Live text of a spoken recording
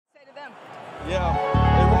Yeah,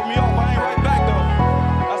 they woke me up. I ain't right back, though.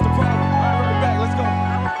 That's the problem. I ain't right back. Let's go.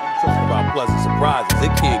 Talking about pleasant surprises.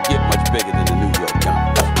 It can't get much bigger than the New York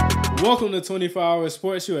Giants. Welcome to 24 Hour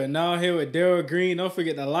Sports. You are now here with Daryl Green. Don't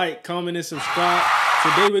forget to like, comment, and subscribe.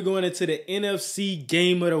 Today we're going into the NFC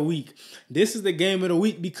Game of the Week. This is the Game of the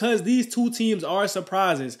Week because these two teams are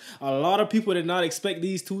surprises. A lot of people did not expect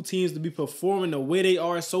these two teams to be performing the way they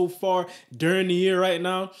are so far during the year right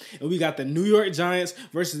now. And we got the New York Giants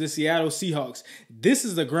versus the Seattle Seahawks. This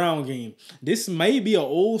is the ground game. This may be an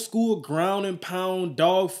old school ground and pound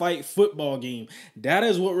dogfight football game. That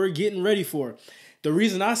is what we're getting ready for. The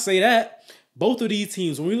reason I say that, both of these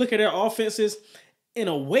teams, when we look at their offenses, in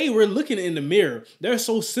a way, we're looking in the mirror. They're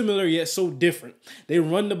so similar yet so different. They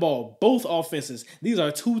run the ball, both offenses. These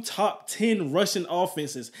are two top 10 rushing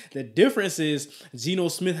offenses. The difference is GENO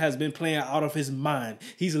Smith has been playing out of his mind.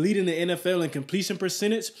 He's leading the NFL in completion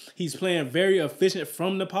percentage. He's playing very efficient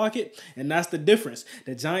from the pocket, and that's the difference.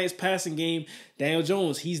 The Giants passing game, Daniel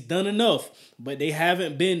Jones, he's done enough, but they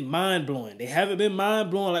haven't been mind-blowing. They haven't been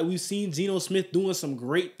mind-blowing like we've seen GENO Smith doing some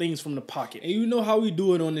great things from the pocket. And you know how we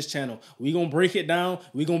do it on this channel. We're going to break it down.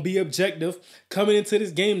 We're going to be objective. Coming into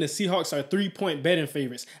this game, the Seahawks are 3-point betting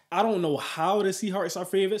favorites. I don't know how the Seahawks are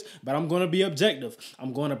favorites, but I'm going to be objective.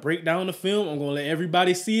 I'm going to break down the film. I'm going to let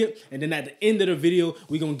everybody see it. And then at the end of the video,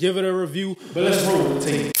 we're going to give it a review. But let's roll the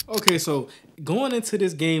tape. Okay, so going into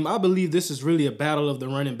this game, I believe this is really a battle of the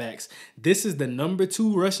running backs. This is the number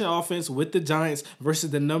 2 rushing offense with the Giants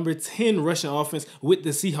versus the number 10 rushing offense with the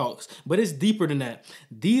Seahawks. But it's deeper than that.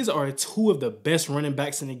 These are two of the best running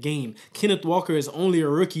backs in the game. Kenneth Walker is only a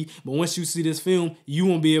rookie, but once you see this film, you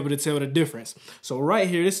won't be able to tell the difference. So right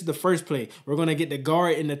here, this is the first play. We're going to get the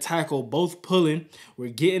guard and the tackle both pulling. We're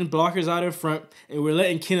getting blockers out in front, and we're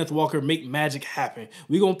letting Kenneth Walker make magic happen.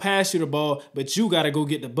 We're going to pass you the ball, but you got to go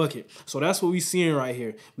get the bucket. So that's what we're seeing right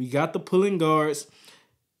here. We got the pulling guards.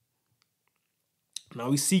 Now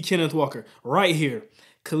we see Kenneth Walker right here.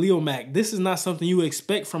 Khalil Mack. This is not something you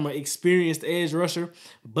expect from an experienced edge rusher,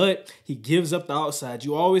 but he gives up the outside.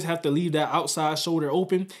 You always have to leave that outside shoulder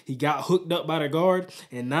open. He got hooked up by the guard,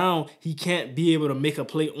 and now he can't be able to make a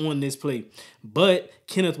play on this play. But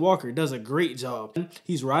Kenneth Walker does a great job.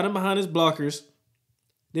 He's riding behind his blockers.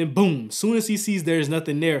 Then boom, as soon as he sees there's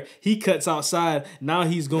nothing there, he cuts outside. Now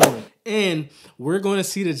he's going. And we're going to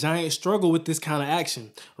see the Giants struggle with this kind of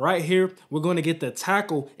action. Right here, we're going to get the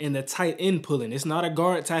tackle and the tight end pulling. It's not a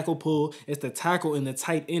guard tackle pull. It's the tackle and the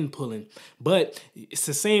tight end pulling. But it's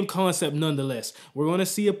the same concept nonetheless. We're going to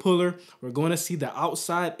see a puller. We're going to see the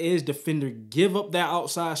outside edge defender give up that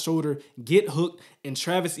outside shoulder, get hooked, and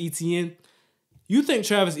Travis Etienne. You think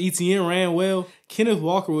Travis Etienne ran well? Kenneth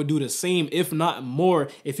Walker will do the same, if not more,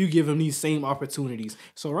 if you give him these same opportunities.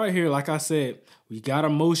 So right here, like I said, we got a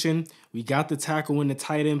motion, we got the tackle and the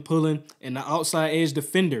tight end pulling, and the outside edge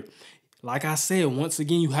defender. Like I said, once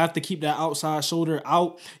again, you have to keep that outside shoulder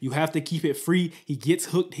out. You have to keep it free. He gets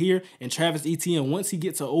hooked here, and Travis Etienne, once he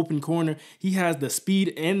gets an open corner, he has the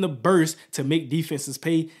speed and the burst to make defenses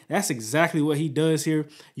pay. That's exactly what he does here.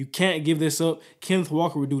 You can't give this up. Kenneth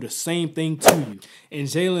Walker will do the same thing to you. And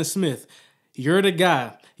Jalen Smith, you're the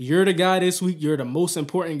guy. You're the guy this week. You're the most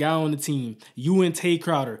important guy on the team. You and Tay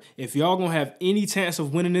Crowder. If y'all going to have any chance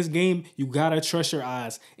of winning this game, you got to trust your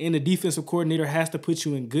eyes. And the defensive coordinator has to put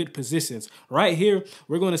you in good positions. Right here,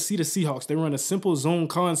 we're going to see the Seahawks. They run a simple zone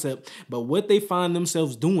concept. But what they find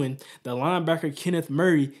themselves doing, the linebacker Kenneth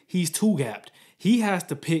Murray, he's two-gapped. He has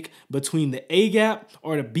to pick between the A gap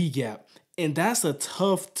or the B gap. And that's a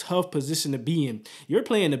tough position to be in. You're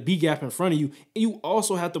playing the B gap in front of you, and you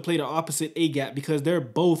also have to play the opposite A gap because they're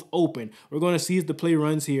both open. We're going to see as the play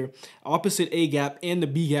runs here. Opposite A gap and the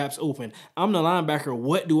B gap's open. I'm the linebacker.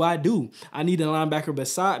 What do? I need a linebacker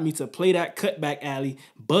beside me to play that cutback alley,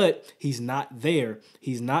 but he's not there.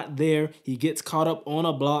 He's not there. He gets caught up on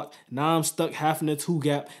a block. Now I'm stuck half in the 2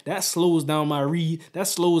 gap. That slows down my read. That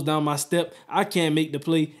slows down my step. I can't make the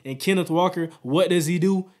play. And Kenneth Walker, what does he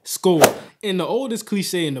do? Score. And the oldest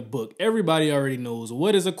cliche in the book, everybody already knows,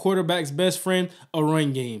 what is a quarterback's best friend? A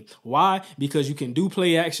run game. Why? Because you can do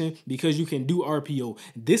play action, because you can do RPO.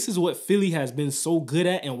 This is what Philly has been so good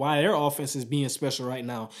at and why their offense is being special right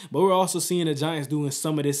now. But we're also seeing the Giants doing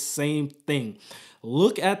some of this same thing.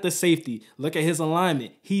 Look at the safety. Look at his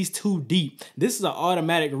alignment. He's too deep. This is an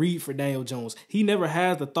automatic read for Daniel Jones. He never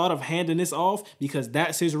has the thought of handing this off because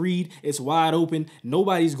that's his read. It's wide open.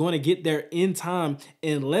 Nobody's going to get there in time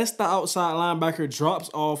unless the outside linebacker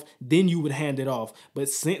drops off, then you would hand it off. But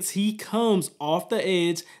since he comes off the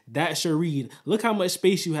edge, that's your read. Look how much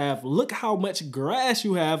space you have. Look how much grass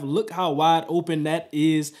you have. Look how wide open that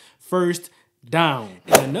is. First down.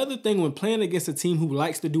 And another thing, when playing against a team who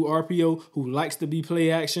likes to do RPO, who likes to be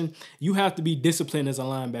play action, you have to be disciplined as a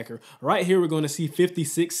linebacker. Right here, we're going to see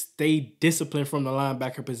 56 stay disciplined from the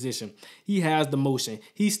linebacker position. He has the motion.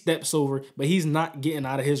 He steps over, but he's not getting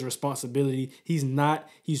out of his responsibility. He's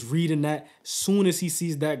reading that. Soon as he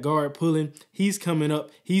sees that guard pulling, he's coming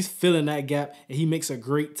up, he's filling that gap, and he makes a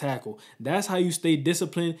great tackle. That's how you stay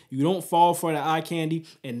disciplined. You don't fall for the eye candy,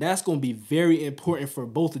 and that's going to be very important for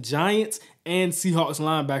both the Giants and Seahawks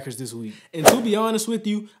linebackers this week. And to be honest with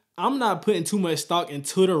you, I'm not putting too much stock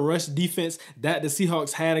into the rush defense that the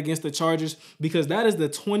Seahawks had against the Chargers, because that is the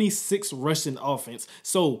 26th rushing offense.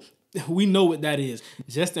 So we know what that is.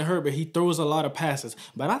 Justin Herbert, he throws a lot of passes,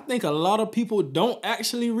 but I think a lot of people don't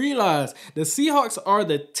actually realize the Seahawks are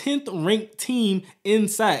the 10th ranked team in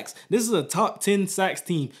sacks. This is a top 10 sacks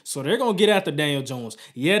team, so they're going to get after Daniel Jones.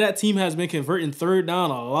 Yeah, that team has been converting third down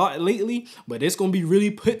a lot lately, but it's going to be really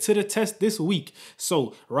put to the test this week.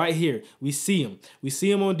 So right here, we see him. We see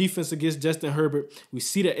him on defense against Justin Herbert. We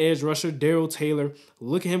see the edge rusher, Daryl Taylor.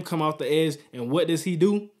 Look at him come off the edge, and what does he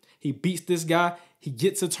do? He beats this guy. He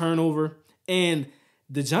gets a turnover, and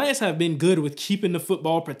the Giants have been good with keeping the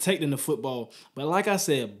football, protecting the football. But like I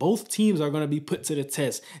said, both teams are going to be put to the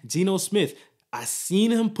test. Geno Smith, I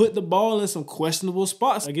seen him put the ball in some questionable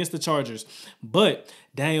spots against the Chargers. But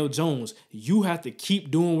Daniel Jones, you have to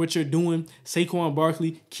keep doing what you're doing. SAQUON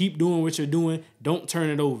Barkley, keep doing what you're doing. Don't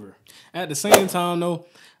turn it over. At the same time, though,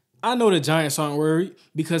 I know the Giants aren't worried,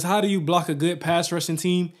 because how do you block a good pass rushing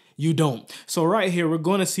team? You don't. So right here, we're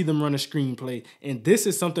going to see them run a screen play. And this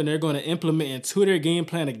is something they're going to implement into their game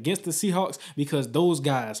plan against the Seahawks, because those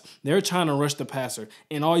guys, they're trying to rush the passer.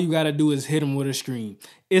 And all you got to do is hit them with a screen.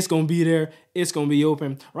 It's going to be there. It's going to be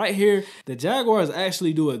open. Right here, the Jaguars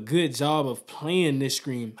actually do a good job of playing this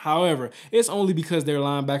screen. However, it's only because their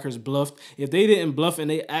linebackers bluffed. If they didn't bluff and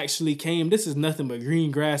they actually came, this is nothing but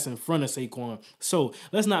green grass in front of SAQUON. So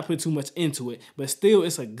let's not put too much into it. But still,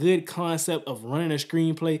 it's a good concept of running a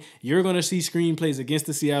screenplay. You're going to see screenplays against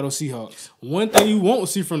the Seattle Seahawks. One thing you won't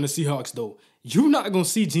see from the Seahawks, though, you're not going to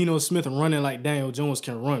see Geno Smith running like Daniel Jones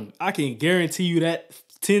can run. I can guarantee you that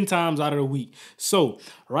 10 times out of the week. So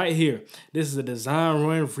right here, this is a design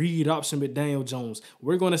run read option with Daniel Jones.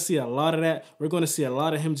 We're going to see a lot of that. We're going to see a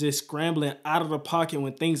lot of him just scrambling out of the pocket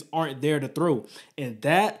when things aren't there to throw. And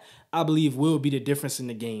that, I believe, will be the difference in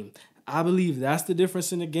the game. I believe that's the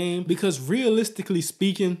difference in the game, because realistically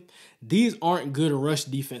speaking, these aren't good rush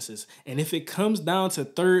defenses. And if it comes down to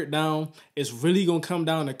third down, it's really going to come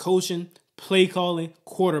down to coaching, play calling,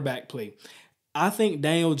 quarterback play. I think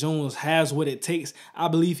Daniel Jones has what it takes. I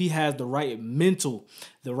believe he has the right mental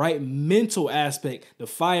aspect, the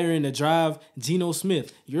fire and the drive. Geno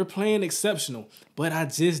Smith, you're playing exceptional, but I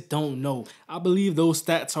just don't know. I believe those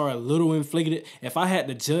stats are a little inflated. If I had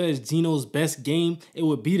to judge Geno's best game, it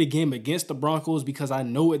would be the game against the Broncos, because I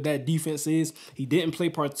know what that defense is. He didn't play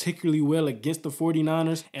particularly well against the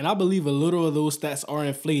 49ers, and I believe a little of those stats are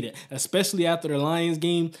inflated, especially after the Lions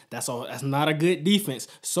game. That's not a good defense.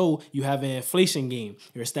 So you have an inflation game.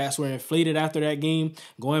 Your stats were inflated after that game.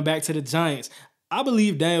 Going back to the Giants, I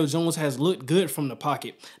believe Daniel Jones has looked good from the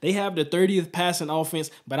pocket. They have the 30th passing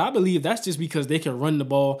offense, but I believe that's just because they can run the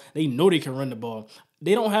ball. They know they can run the ball.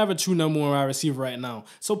 They don't have a true number one wide receiver right now.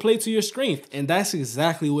 So play to your strength. And that's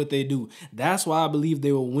exactly what they do. That's why I believe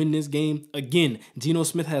they will win this game. Again, Geno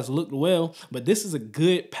Smith has looked well, but this is a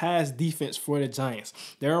good pass defense for the Giants.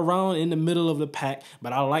 They're around in the middle of the pack,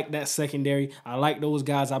 but I like that secondary. I like those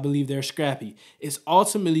guys. I believe they're scrappy. It's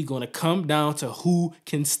ultimately going to come down to who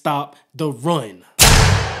can stop the run.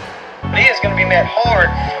 He is going to be met hard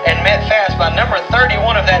and met fast by number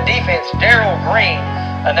 31 of that defense, Daryl Green,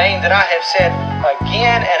 a name that I have said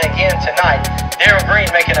again and again tonight. Daryl Green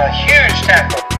making a huge tackle